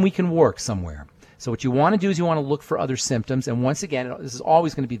 then we can work somewhere. So what you want to do is you want to look for other symptoms. And once again, this is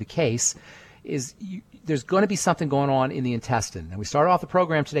always going to be the case, there's going to be something going on in the intestine. And we started off the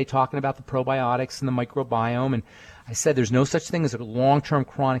program today talking about the probiotics and the microbiome. And I said there's no such thing as a long-term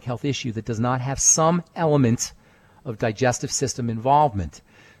chronic health issue that does not have some element of digestive system involvement.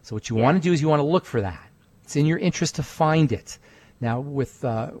 So what you want to do is you want to look for that. It's in your interest to find it. Now, with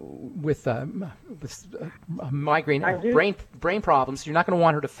migraine, brain problems, you're not going to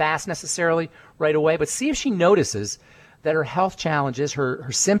want her to fast necessarily right away, but see if she notices that her health challenges,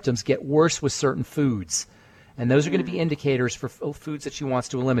 her symptoms get worse with certain foods. And those are going to be indicators for foods that she wants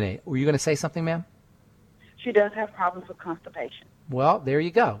to eliminate. Were you going to say something, ma'am? She does have problems with constipation. Well, there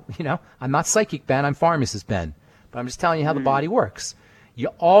you go. I'm not psychic Ben, I'm pharmacist Ben. But I'm just telling you how the body works. You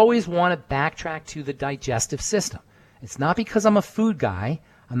always want to backtrack to the digestive system. It's not because I'm a food guy.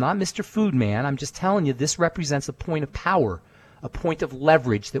 I'm not Mr. Food Man. I'm just telling you this represents a point of power, a point of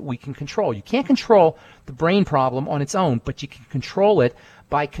leverage that we can control. You can't control the brain problem on its own, but you can control it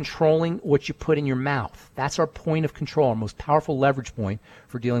by controlling what you put in your mouth. That's our point of control, our most powerful leverage point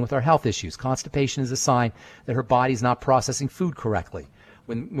for dealing with our health issues. Constipation is a sign that her body's not processing food correctly.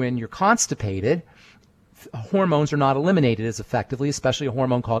 When you're constipated, hormones are not eliminated as effectively, especially a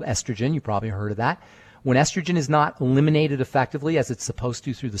hormone called estrogen. You probably heard of that. When estrogen is not eliminated effectively as it's supposed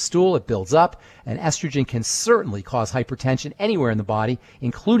to through the stool, it builds up, and estrogen can certainly cause hypertension anywhere in the body,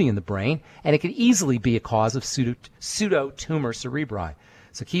 including in the brain, and it can easily be a cause of pseudotumor cerebri.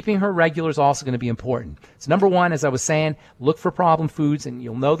 So keeping her regular is also going to be important. So number one, as I was saying, look for problem foods, and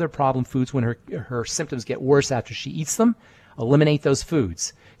you'll know they're problem foods when her symptoms get worse after she eats them. Eliminate those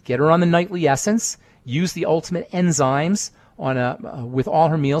foods. Get her on the nightly essence. Use the ultimate enzymes with all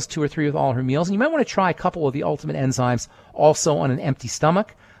her meals, 2 or 3 with all her meals. And you might want to try a couple of the ultimate enzymes also on an empty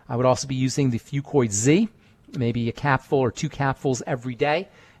stomach. I would also be using the Fucoid Z, maybe a capful or 2 capfuls every day.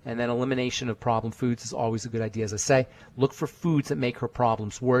 And then elimination of problem foods is always a good idea. As I say, look for foods that make her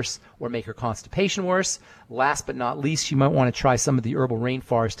problems worse or make her constipation worse. Last but not least, you might want to try some of the herbal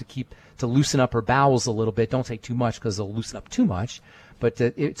rainforest to loosen up her bowels a little bit. Don't take too much because they'll loosen up too much. But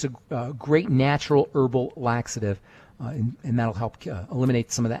it's a great natural herbal laxative. And that'll help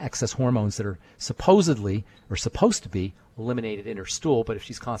eliminate some of the excess hormones that are supposedly or supposed to be eliminated in her stool. But if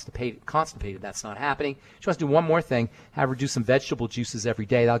she's constipated, that's not happening. She wants to do one more thing, have her do some vegetable juices every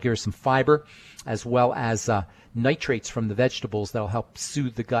day. That'll give her some fiber as well as nitrates from the vegetables that'll help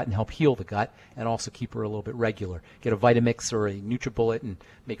soothe the gut and help heal the gut and also keep her a little bit regular. Get a Vitamix or a NutriBullet and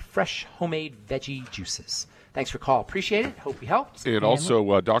make fresh homemade veggie juices. Thanks for call. Appreciate it. Hope we helped. And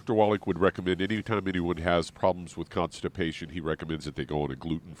also, Dr. Wallach would recommend anytime anyone has problems with constipation, he recommends that they go on a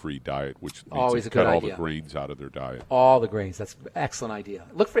gluten-free diet, which means always to a good cut all idea. the grains out of their diet. All the grains. That's an excellent idea.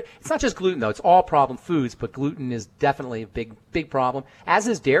 It's not just gluten, though. It's all problem foods, but gluten is definitely a big problem, as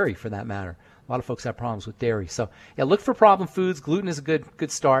is dairy, for that matter. A lot of folks have problems with dairy. So, yeah, look for problem foods. Gluten is a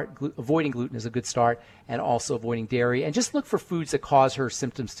good start. Avoiding gluten is a good start, and also avoiding dairy. And just look for foods that cause her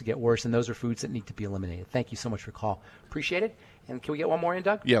symptoms to get worse, and those are foods that need to be eliminated. Thank you so much for the call. Appreciate it. And can we get one more in,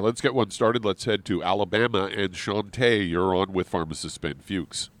 Doug? Yeah, let's get one started. Let's head to Alabama. And Shantae, you're on with pharmacist Ben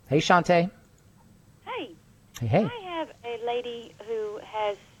Fuchs. Hey, Shantae. Hey. Hey. I have a lady who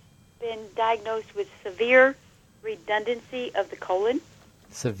has been diagnosed with severe redundancy of the colon.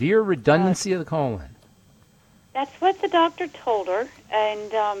 Severe redundancy of the colon. That's what the doctor told her,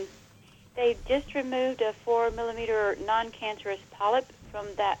 and they just removed a 4-millimeter non-cancerous polyp from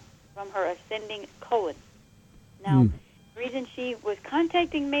her ascending colon. Now, the reason she was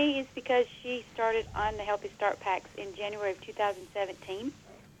contacting me is because she started on the Healthy Start Packs in January of 2017.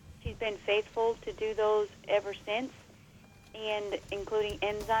 She's been faithful to do those ever since, and including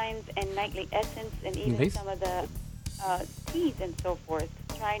enzymes and nightly essence and even some of the teas and so forth.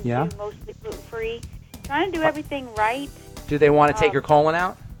 Trying to do mostly gluten-free. Trying to do everything right. Do they want to take her colon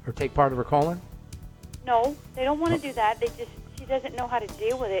out or take part of her colon? No, they don't want to do that. She doesn't know how to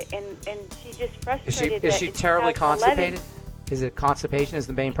deal with it, and she's just frustrated. Is she terribly constipated? Is it constipation is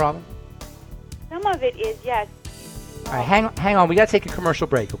the main problem? Some of it is, yes. All right, hang on. We got to take a commercial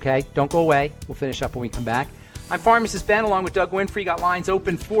break, okay? Don't go away. We'll finish up when we come back. I'm Pharmacist Ben, along with Doug Winfrey. Got lines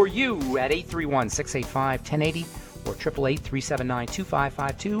open for you at 831-685-1080 or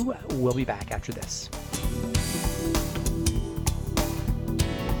 888-379-2552. We'll be back after this.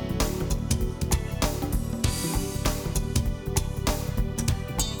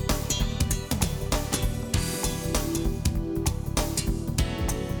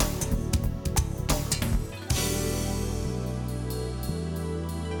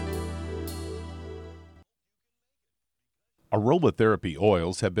 Aromatherapy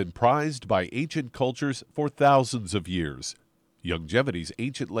oils have been prized by ancient cultures for thousands of years. Youngevity's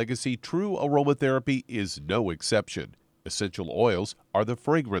ancient legacy, True Aromatherapy, is no exception. Essential oils are the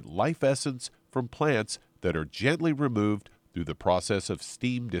fragrant life essence from plants that are gently removed through the process of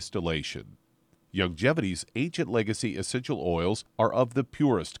steam distillation. Youngevity's ancient legacy essential oils are of the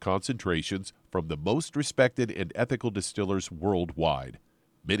purest concentrations from the most respected and ethical distillers worldwide.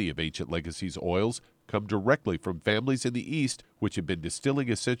 Many of Ancient Legacy's oils come directly from families in the East which have been distilling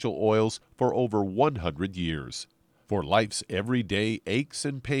essential oils for over 100 years. For life's everyday aches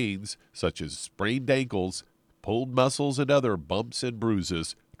and pains, such as sprained ankles, pulled muscles, and other bumps and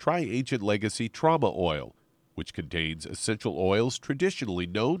bruises, try Ancient Legacy Trauma Oil, which contains essential oils traditionally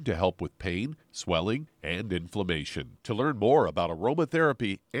known to help with pain, swelling, and inflammation. To learn more about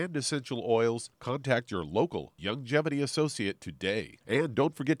aromatherapy and essential oils, contact your local Youngevity associate today. And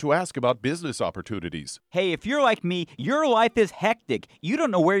don't forget to ask about business opportunities. Hey, if you're like me, your life is hectic. You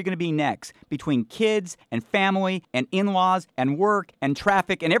don't know where you're going to be next. Between kids and family and in-laws and work and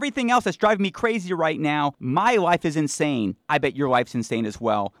traffic and everything else that's driving me crazy right now, my life is insane. I bet your life's insane as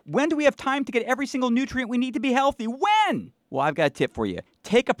well. When do we have time to get every single nutrient we need to be healthy? When? Well, I've got a tip for you.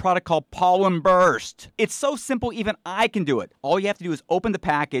 Take a product called Pollen Burst. It's so simple, even I can do it. All you have to do is open the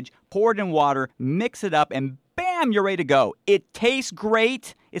package, pour it in water, mix it up, and bam, you're ready to go. It tastes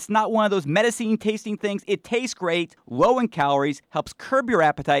great. It's not one of those medicine tasting things. It tastes great, low in calories, helps curb your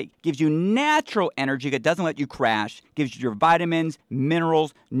appetite, gives you natural energy that doesn't let you crash, gives you your vitamins,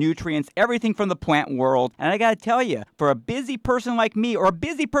 minerals, nutrients, everything from the plant world. And I got to tell you, for a busy person like me or a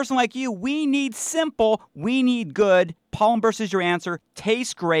busy person like you, we need simple, we need good. Pollen Burst is your answer.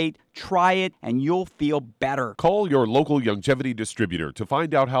 Tastes great. Try it, and you'll feel better. Call your local Youngevity distributor to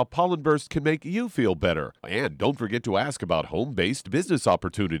find out how Pollen Burst can make you feel better. And don't forget to ask about home-based business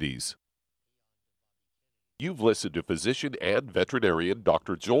opportunities. You've listened to physician and veterinarian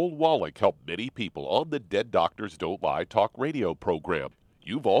Dr. Joel Wallach help many people on the Dead Doctors Don't Lie talk radio program.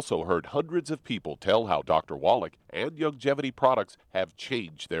 You've also heard hundreds of people tell how Dr. Wallach and Youngevity products have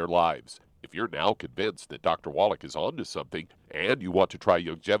changed their lives. If you're now convinced that Dr. Wallach is onto something and you want to try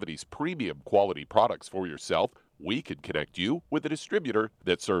Youngevity's premium quality products for yourself, we can connect you with a distributor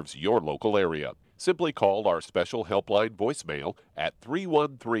that serves your local area. Simply call our special helpline voicemail at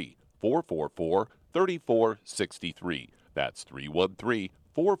 313-444-3463. That's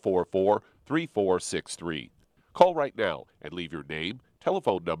 313-444-3463. Call right now and leave your name,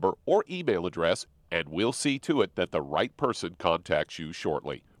 telephone number, or email address, and we'll see to it that the right person contacts you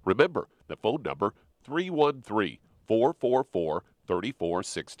shortly. Remember, the phone number,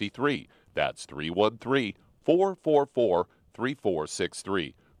 313-444-3463. That's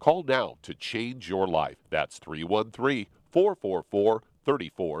 313-444-3463. Call now to change your life. That's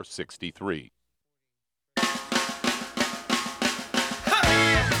 313-444-3463.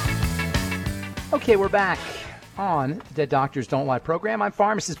 Okay, we're back on the Dead Doctors Don't Lie program. I'm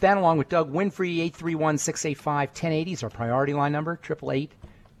Pharmacist Ben, along with Doug Winfrey. 831-685-1080 is our priority line number.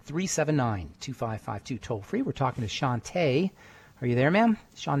 888-379-2552. Toll free. We're talking to Shantae. Are you there, ma'am?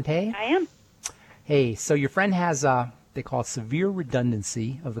 Shantae? I am. Hey, so your friend has, they call it severe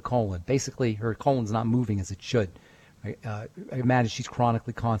redundancy of the colon. Basically, her colon's not moving as it should. I imagine she's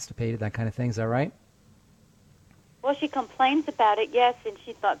chronically constipated, that kind of thing. Is that right? Well, she complains about it, yes, and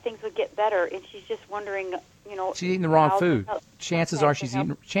she thought things would get better, and she's just wondering, She's eating the wrong food. Chances are she's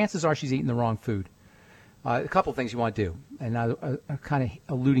eating the wrong food. A couple of things you want to do, and I'm kind of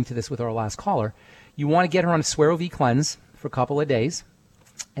alluding to this with our last caller. You want to get her on a Suero V cleanse for a couple of days,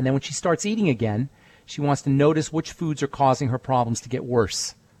 and then when she starts eating again, she wants to notice which foods are causing her problems to get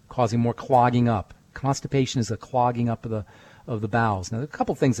worse, causing more clogging up. Constipation is a clogging up of the bowels. Now, there are a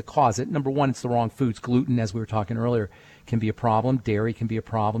couple of things that cause it. Number one, it's the wrong foods. Gluten, as we were talking earlier, can be a problem. Dairy can be a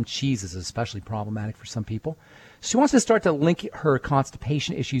problem. Cheese is especially problematic for some people. She wants to start to link her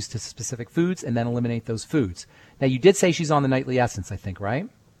constipation issues to specific foods and then eliminate those foods. Now, you did say she's on the Nightly Essence, I think, right?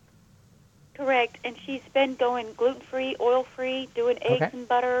 Correct, and she's been going gluten-free, oil-free, doing eggs and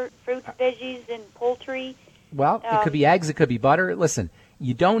butter, fruits, veggies, and poultry. Well, it could be eggs, it could be butter. Listen,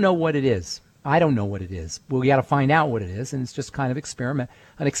 you don't know what it is. I don't know what it is. Well, we got to find out what it is, and it's just kind of an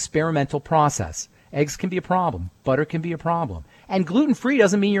experimental process. Eggs can be a problem. Butter can be a problem. And gluten-free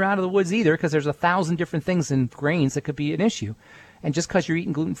doesn't mean you're out of the woods either, because there's 1,000 different things in grains that could be an issue. And just because you're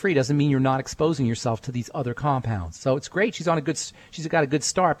eating gluten-free doesn't mean you're not exposing yourself to these other compounds. So it's great. She's got a good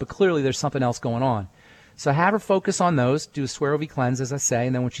start, but clearly there's something else going on. So have her focus on those. Do a Suero V cleanse, as I say,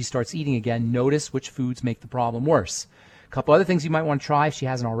 and then when she starts eating again, notice which foods make the problem worse. A couple other things you might want to try if she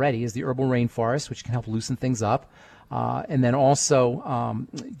hasn't already is the herbal rainforest, which can help loosen things up. And then also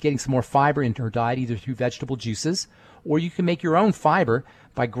getting some more fiber into her diet, either through vegetable juices, or you can make your own fiber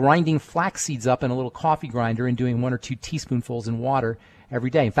by grinding flax seeds up in a little coffee grinder and doing 1 or 2 teaspoonfuls in water every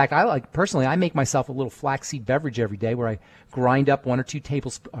day. In fact, I make myself a little flaxseed beverage every day where I grind up 1 or 2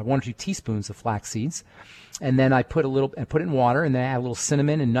 teaspoons of flax seeds, and then I put it in water, and then I add a little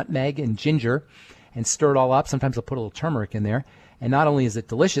cinnamon and nutmeg and ginger, and stir it all up. Sometimes I'll put a little turmeric in there. And not only is it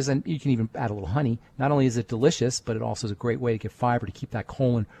delicious, and you can even add a little honey, not only is it delicious, but it also is a great way to get fiber to keep that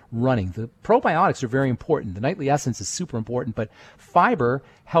colon running. The probiotics are very important. The Nightly Essence is super important, but fiber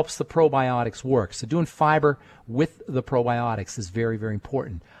helps the probiotics work. So doing fiber with the probiotics is very, very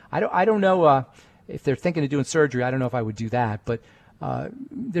important. I don't know if they're thinking of doing surgery. I don't know if I would do that, but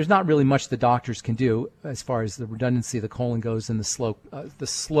there's not really much the doctors can do as far as the redundancy of the colon goes and the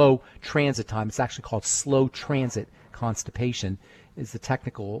slow transit time. It's actually called slow transit constipation is the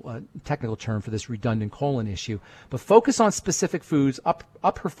technical term for this redundant colon issue. But focus on specific foods,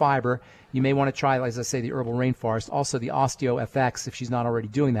 up her fiber. You may want to try, as I say, the herbal rainforest, also the OsteoFX if she's not already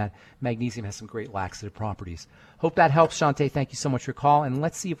doing that. Magnesium has some great laxative properties. Hope that helps, Shante. Thank you so much for your call. And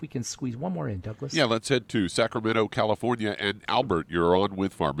let's see if we can squeeze one more in, Douglas. Yeah, let's head to Sacramento, California. And Albert, you're on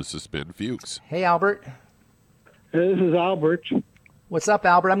with pharmacist Ben Fuchs. Hey, Albert. Hey, this is Albert. What's up,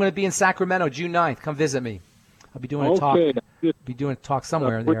 Albert? I'm going to be in Sacramento June 9th. Come visit me. I'll be doing a talk. Be doing a talk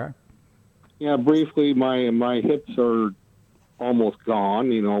somewhere there. Yeah, briefly, my hips are almost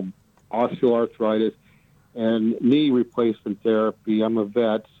gone. Osteoarthritis and knee replacement therapy. I'm a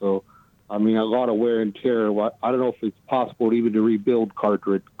vet, so a lot of wear and tear. I don't know if it's possible even to rebuild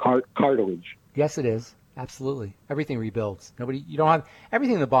cartilage. Yes, it is. Absolutely. Everything rebuilds.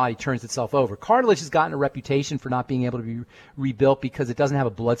 Everything in the body turns itself over. Cartilage has gotten a reputation for not being able to be rebuilt because it doesn't have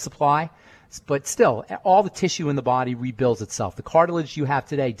a blood supply. But still, all the tissue in the body rebuilds itself. The cartilage you have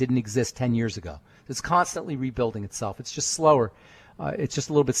today didn't exist 10 years ago. It's constantly rebuilding itself. It's just slower. It's just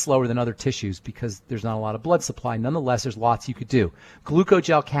a little bit slower than other tissues because there's not a lot of blood supply. Nonetheless, there's lots you could do.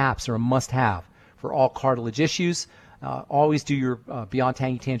 Glucogel caps are a must-have for all cartilage issues. Always do your Beyond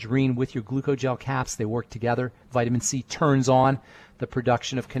Tangy Tangerine with your glucogel caps. They work together. Vitamin C turns on the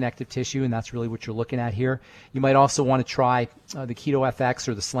production of connective tissue, and that's really what you're looking at here. You might also want to try the Keto FX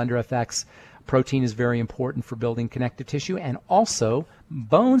or the Slender FX. Protein is very important for building connective tissue, and also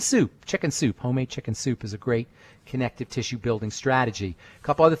bone soup, chicken soup. Homemade chicken soup is a great connective tissue building strategy. A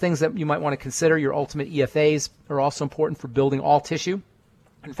couple other things that you might want to consider. Your Ultimate EFAs are also important for building all tissue.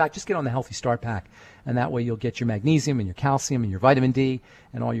 In fact, just get on the Healthy Start Pack, and that way you'll get your magnesium and your calcium and your vitamin D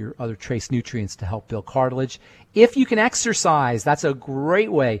and all your other trace nutrients to help build cartilage. If you can exercise, that's a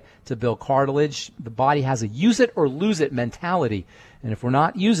great way to build cartilage. The body has a use it or lose it mentality, and if we're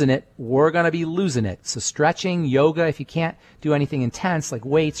not using it, we're going to be losing it. So stretching, yoga, if you can't do anything intense like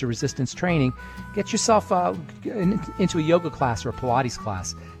weights or resistance training, get yourself into a yoga class or a Pilates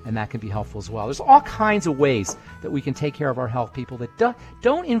class, and that can be helpful as well. There's all kinds of ways that we can take care of our health, people, that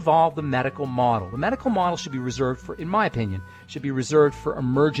don't involve the medical model. The medical model should be reserved for, in my opinion, should be reserved for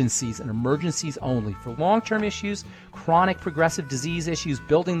emergencies and emergencies only. For long-term issues, chronic progressive disease issues,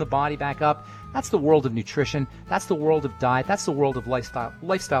 building the body back up, that's the world of nutrition. That's the world of diet. That's the world of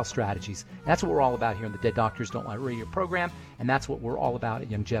lifestyle strategies. And that's what we're all about here in the Dead Doctors Don't Lie radio program, and that's what we're all about at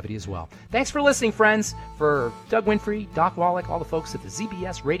Longevity as well. Thanks for listening, friends. For Doug Winfrey, Doc Wallach, all the folks at the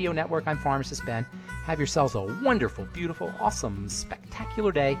ZBS Radio Network, I'm Pharmacist Ben. Have yourselves a wonderful, beautiful, awesome,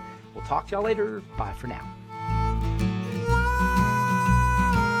 spectacular day. We'll talk to y'all later. Bye for now.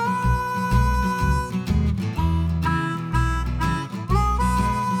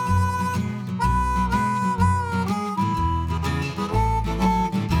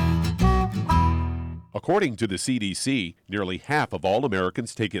 According to the CDC, nearly half of all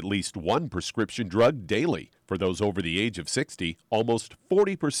Americans take at least one prescription drug daily. For those over the age of 60, almost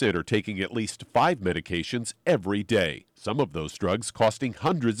 40% are taking at least 5 medications every day, some of those drugs costing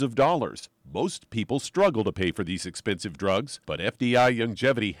hundreds of dollars. Most people struggle to pay for these expensive drugs, but FDI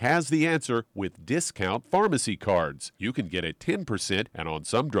Longevity has the answer with discount pharmacy cards. You can get a 10% and on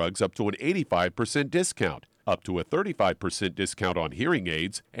some drugs up to an 85% discount. Up to a 35% discount on hearing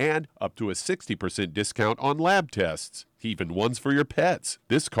aids, and up to a 60% discount on lab tests, even ones for your pets.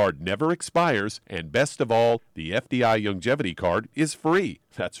 This card never expires, and best of all, the FDI Longevity Card is free.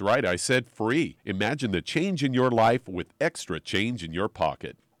 That's right, I said free. Imagine the change in your life with extra change in your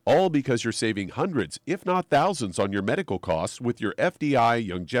pocket. All because you're saving hundreds, if not thousands, on your medical costs with your FDI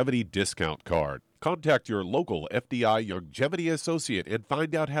Longevity Discount Card. Contact your local FDI Longevity associate and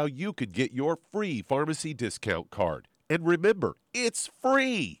find out how you could get your free pharmacy discount card. And remember, it's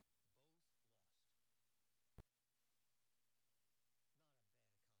free!